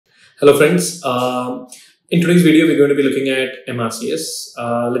Hello friends, in today's video we're going to be looking at MRCS.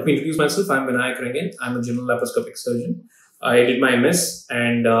 Let me introduce myself. I'm Vinayak Rengan. I'm a general laparoscopic surgeon. I did my MS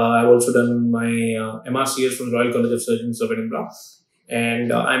and I've also done my MRCS from the Royal College of Surgeons of Edinburgh,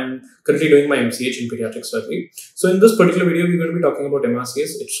 and I'm currently doing my MCH in pediatric surgery. So in this particular video we're going to be talking about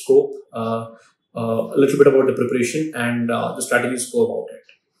MRCS, its scope, a little bit about the preparation and the strategies to go about it.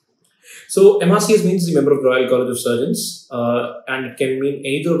 So MRCS means the member of the Royal College of Surgeons, and it can mean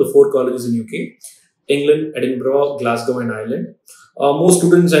either of the 4 colleges in UK: England, Edinburgh, Glasgow and Ireland. Most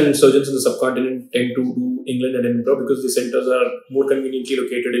students and surgeons in the subcontinent tend to do England and Edinburgh because the centers are more conveniently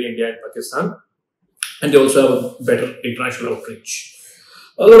located in India and Pakistan, and they also have a better international outreach.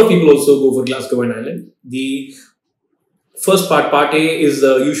 A lot of people also go for Glasgow and Ireland. The first part A, is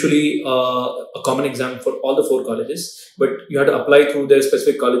usually a common exam for all the 4 colleges, but you have to apply through their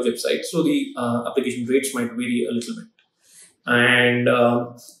specific college website, so the application rates might vary a little bit. And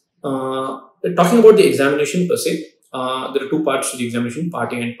talking about the examination per se, there are 2 parts to the examination,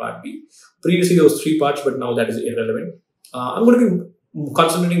 part A and part B. Previously there was 3 parts, but now that is irrelevant. I'm going to be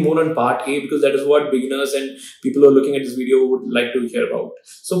concentrating more on part A because that is what beginners and people who are looking at this video would like to hear about.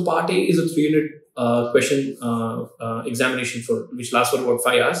 So part A is a 300 question examination which lasts for about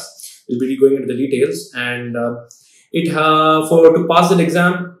 5 hours. We'll be going into the details, and to pass that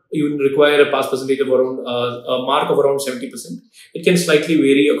exam you will require a pass percentage of around a mark of around 70%. It can slightly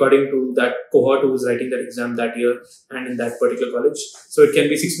vary according to that cohort who is writing that exam that year and in that particular college. So it can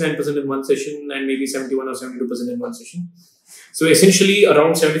be 69% in one session and maybe 71 or 72% in one session. So essentially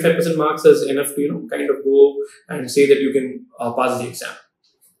around 75% marks is enough to kind of go and say that you can pass the exam.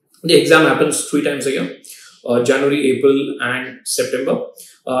 The exam happens 3 times a year, January, April and September.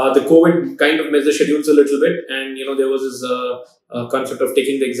 The COVID kind of messed the schedules a little bit, and there was this concept of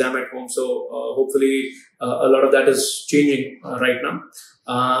taking the exam at home. So hopefully a lot of that is changing right now.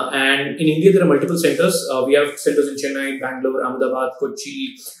 And in India there are multiple centers. We have centers in Chennai, Bangalore, Ahmedabad,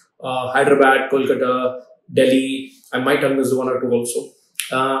 Kochi, Hyderabad, Kolkata, Delhi. I might have missed 1 or 2 also.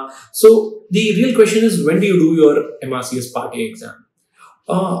 So the real question is, when do you do your MRCS Part A exam?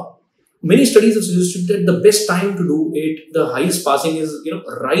 Many studies have suggested that the best time to do it, the highest passing, is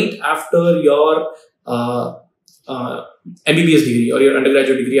right after your MBBS degree or your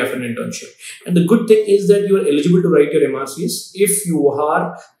undergraduate degree after an internship. And the good thing is that you are eligible to write your MRCS if you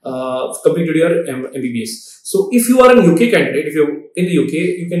are completed your MBBS. So if you are a UK candidate, if you're in the UK,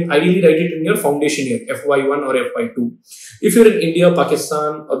 you can ideally write it in your foundation year, FY1 or FY2. If you're in India,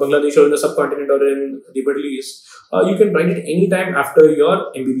 Pakistan or Bangladesh or in the subcontinent or in the Middle East, you can write it anytime after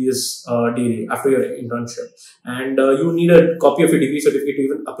your MBBS degree, after your internship. And you need a copy of your degree certificate to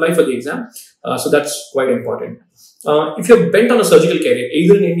even apply for the exam. So that's quite important. If you're bent on a surgical career,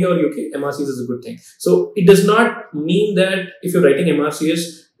 either in India or UK, MRCS is a good thing. So it does not mean that if you're writing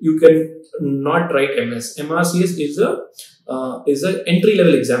MRCS, you can not write MS. MRCS is an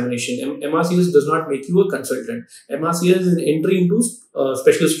entry-level examination. MRCS does not make you a consultant. MRCS is an entry into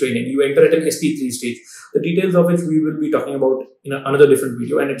specialist training. You enter at an ST3 stage. The details of which we will be talking about in another different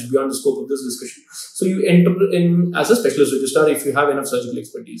video, and it's beyond the scope of this discussion. So you enter in as a specialist registrar if you have enough surgical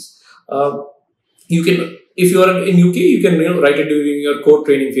expertise. You can, if you are in UK, you can write it during your core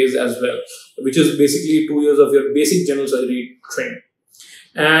training phase as well, which is basically 2 years of your basic general surgery training.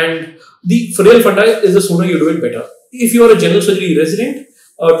 And the real funda is the sooner you do it, better. If you are a general surgery resident,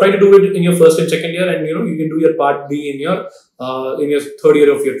 try to do it in your first and second year, and you can do your part B in your 3rd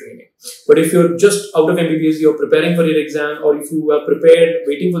year of your training. But if you're just out of MBBS, you're preparing for your exam, or if you are prepared,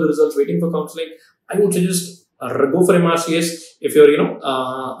 waiting for the results, waiting for counseling, I would suggest go for MRCS if you're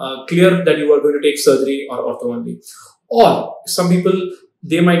clear that you are going to take surgery or ortho only. Or some people,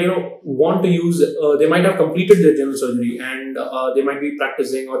 they might want to use, they might have completed their general surgery and they might be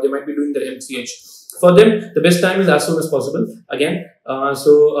practicing, or they might be doing their MCH. For them, the best time is as soon as possible. Again,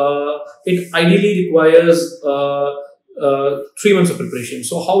 it ideally requires 3 months of preparation.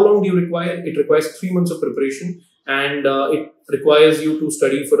 So how long do you require? It requires 3 months of preparation, and it requires you to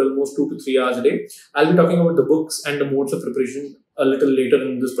study for almost 2 to 3 hours a day. I'll be talking about the books and the modes of preparation a little later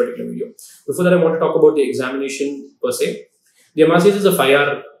in this particular video. Before that, I want to talk about the examination per se. The MRCS is a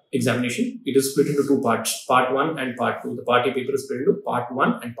 5-hour examination. It is split into 2 parts, part 1 and part 2. The part A paper is split into part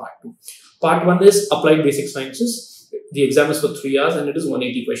 1 and part 2. Part 1 is applied basic sciences. The exam is for 3 hours and it is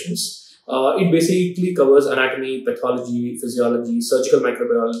 180 questions. It basically covers anatomy, pathology, physiology, surgical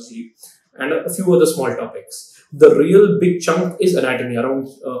microbiology, and a few other small topics. The real big chunk is anatomy. Around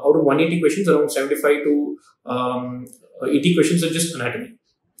out of 180 questions, around 75 to 80 questions are just anatomy.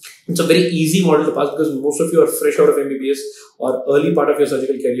 It's a very easy model to pass because most of you are fresh out of MBBS or early part of your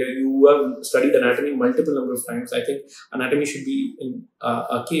surgical career. You have studied anatomy multiple number of times. I think anatomy should be in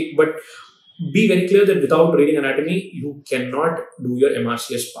a cake, but be very clear that without reading anatomy, you cannot do your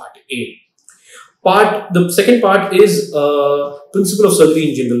MRCS Part A. The second part is principle of surgery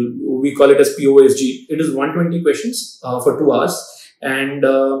in general. We call it as POSG. It is 120 questions for 2 hours, and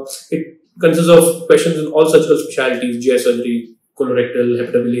it consists of questions in all surgical specialties: GI surgery, colorectal,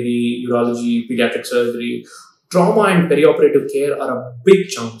 hepatobiliary, urology, pediatric surgery. Trauma and perioperative care are a big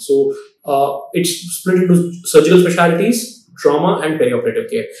chunk. So it's split into surgical specialties, trauma and perioperative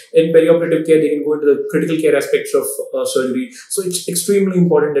care. In perioperative care, they can go into the critical care aspects of surgery. So it's extremely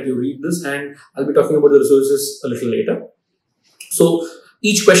important that you read this, and I'll be talking about the resources a little later. So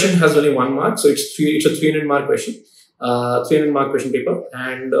each question has only 1 mark. So it's a 300 mark question. 300 mark question paper,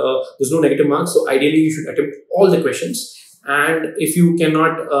 and there's no negative marks. So ideally, you should attempt all the questions. And if you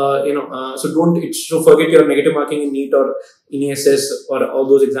cannot, so forget your negative marking in NEET or in ESS or all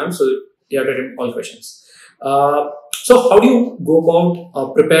those exams. So you have to attempt all questions. So how do you go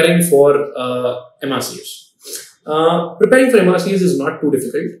about preparing for MRCS? Preparing for MRCS is not too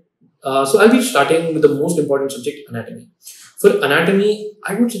difficult. So I'll be starting with the most important subject, anatomy. For anatomy,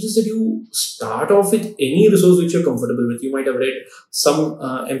 I would suggest that you start off with any resource which you're comfortable with. You might have read some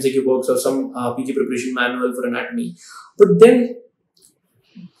MCQ books or some PG preparation manual for anatomy, but then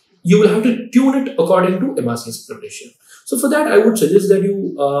you will have to tune it according to MRCS preparation. So for that, I would suggest that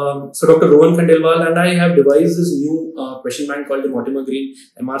you, so Dr. Rohan Khandelwal and I have devised this new question bank called the Mortimer Green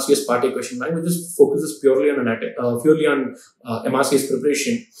MRCS Part A question bank, which just focuses purely on MRCS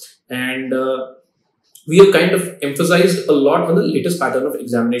preparation. And we have kind of emphasized a lot on the latest pattern of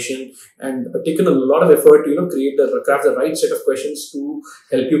examination and taken a lot of effort to craft the right set of questions to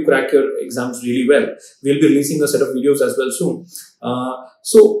help you crack your exams really well. We'll be releasing a set of videos as well soon.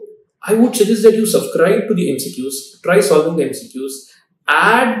 So I would suggest that you subscribe to the MCQs, try solving the MCQs,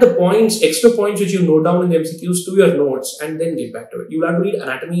 add the points, extra points which you note down in the MCQs to your notes, and then get back to it. You'll have to read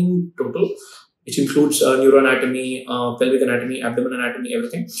anatomy in total, which includes neuroanatomy, pelvic anatomy, abdomen anatomy,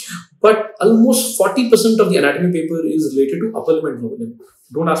 everything. But almost 40% of the anatomy paper is related to upper limb and lower limb.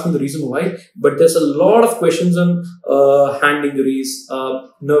 Don't ask me the reason why, but there's a lot of questions on hand injuries,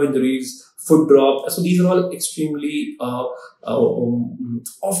 nerve injuries, foot drop. So these are all extremely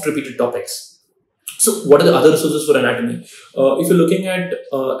oft-repeated topics. So what are the other resources for anatomy? If you're looking at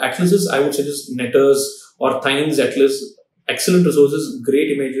atlases, I would suggest Netter's or Thyne's atlas. Excellent resources, great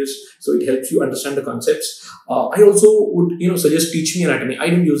images, so it helps you understand the concepts. I also would suggest Teach Me Anatomy. I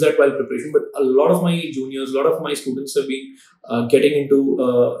didn't use that while preparation, but a lot of my juniors, a lot of my students have been getting into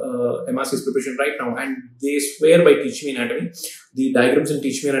MRCS preparation right now, and they swear by Teach Me Anatomy. The diagrams in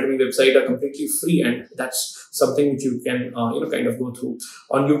Teach Me Anatomy website are completely free, and that's something which you can kind of go through.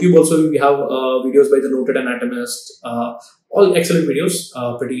 On YouTube also we have videos by the noted anatomist. All excellent videos,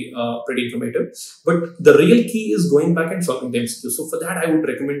 pretty informative. But the real key is going back and solving the MCQ. So for that, I would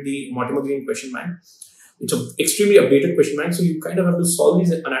recommend the Mortimer Green question bank. It's an extremely updated question bank, so you kind of have to solve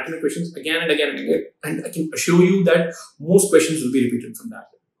these anatomy questions again and again and again. And I can assure you that most questions will be repeated from that.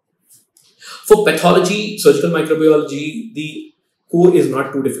 For pathology, surgical microbiology, the core is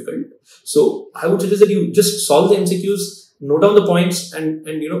not too difficult. So I would suggest that you just solve the MCQs, note down the points, and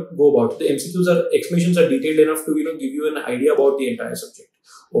go about it. The MCQs explanations are detailed enough to give you an idea about the entire subject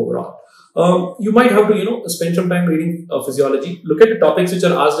overall. You might have to spend some time reading physiology. Look at the topics which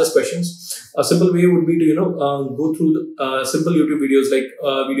are asked as questions. A simple way would be to go through the simple YouTube videos like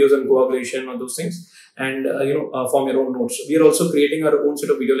videos on coagulation or those things, and form your own notes. We are also creating our own set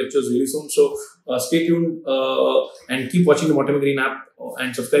of video lectures really soon, so stay tuned and keep watching the Mortimer Green app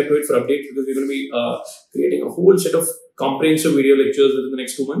and subscribe to it for updates, because we're going to be creating a whole set of comprehensive video lectures within the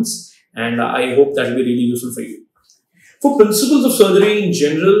next 2 months, and I hope that will be really useful for you. For principles of surgery in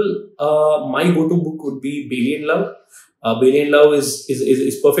general, my go-to book would be 𝗵𝗵 𝗨. 𝗵𝗵 𝗨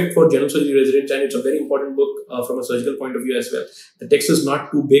is perfect for general surgery residents, and it's a very important book from a surgical point of view as well. The text is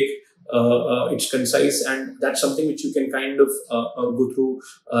not too big. It's concise, and that's something which you can kind of go through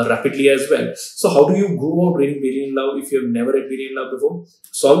rapidly as well. So how do you go about reading 𝗵𝗵 𝗨 if you have never read 𝗵𝗵 𝗨 before?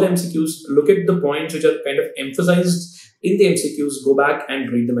 Solve the MCQs, look at the points which are kind of emphasized in the MCQs, go back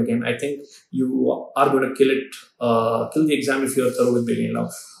and read them again. I think you are going to kill the exam if you are thorough with 𝗵𝗵 𝗨.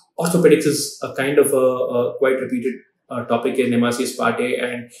 Orthopedics is a kind of a quite repeated topic in MRCS Part A,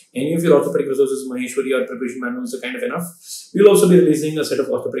 and any of your orthopedic resources, Maheshwari or preparation manuals, are kind of enough. We'll also be releasing a set of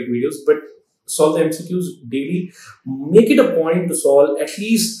orthopedic videos, but solve the MCQs daily. Make it a point to solve at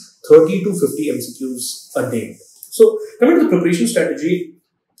least 30 to 50 MCQs a day. So coming to the preparation strategy,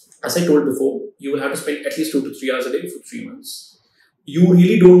 as I told before, you will have to spend at least 2 to 3 hours a day for 3 months. you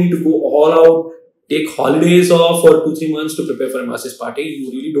really don't need to go all out, take holidays off for 2-3 months to prepare for MRCS Part A.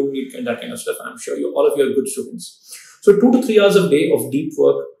 You really don't need that kind of stuff. I'm sure all of you are good students. So 2 to 3 hours a day of deep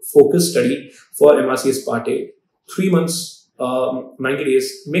work, focused study for MRCS Part A, 3 months, 90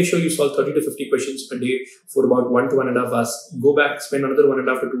 days. Make sure you solve 30 to 50 questions a day for about 1 to 1.5 hours. Go back, spend another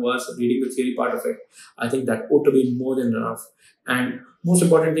 1.5 to 2 hours reading the theory part of it. I think that ought to be more than enough. And most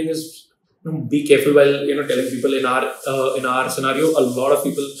important thing is, be careful while telling people in our scenario. A lot of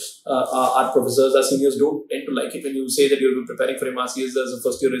people, our professors, our seniors don't tend to like it when you say that you're preparing for MRCS as a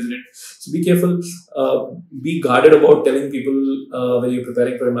first year resident. So be careful, be guarded about telling people when you're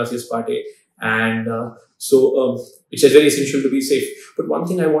preparing for MRCS Part A. And it's very essential to be safe. But one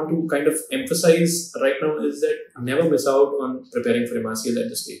thing I want to kind of emphasize right now is that never miss out on preparing for MRCS at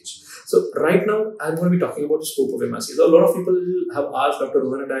this stage. So right now, I'm going to be talking about the scope of MRCS. A lot of people have asked Dr.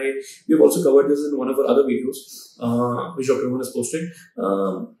 Rohan and I, we've also covered this in one of our other videos, which Dr. Rohan has posted.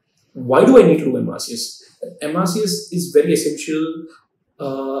 Why do I need to do MRCS? MRCS is very essential,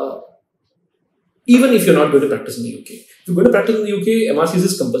 even if you're not going to practice in the UK. If you're going to practice in the UK, MRCS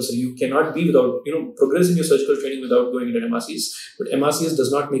is compulsory. You cannot be without, progress in your surgical training without going into MRCS. But MRCS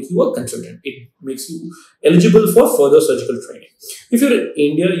does not make you a consultant. It makes you eligible for further surgical training. If you're in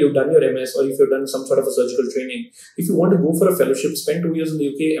India, you've done your MS, or if you've done some sort of a surgical training, if you want to go for a fellowship, spend 2 years in the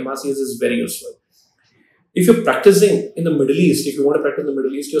UK, MRCS is very useful. If you're practicing in the Middle East, if you want to practice in the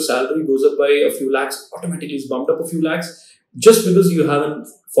Middle East, your salary goes up by a few lakhs, automatically is bumped up a few lakhs, just because you have a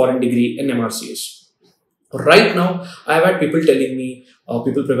foreign degree in MRCS. Right now, I've had people telling me,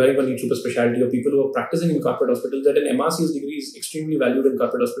 people preparing for NEET super specialty, or people who are practicing in corporate hospitals, that an MRCS degree is extremely valued in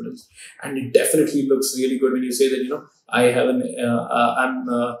corporate hospitals. And it definitely looks really good when you say that, I have I'm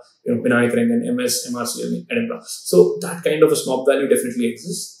Vinayak Rengan MS, MRCS in Edinburgh. So that kind of a snob value definitely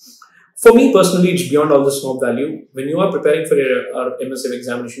exists. For me personally, it's beyond all the snob value. When you are preparing for your MSF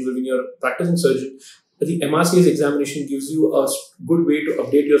examination, when you're practicing surgeon, the MRCS examination gives you a good way to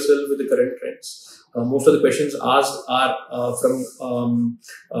update yourself with the current trends. Most of the questions asked are from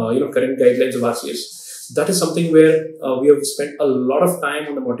current guidelines of RCS. That is something where we have spent a lot of time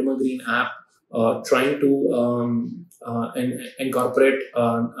on the Mortimer Green app trying to incorporate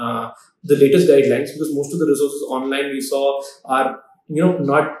the latest guidelines, because most of the resources online we saw are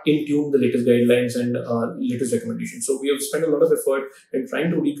not in tune with the latest guidelines and latest recommendations. So we have spent a lot of effort in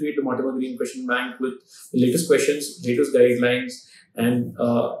trying to recreate the Mortimer Green question bank with the latest questions, latest guidelines. And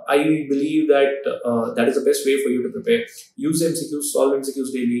I believe that that is the best way for you to prepare. Use MCQs, solve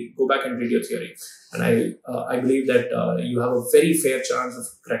MCQs daily, go back and read your theory. And I believe that you have a very fair chance of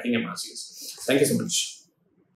cracking MRCS. Thank you so much.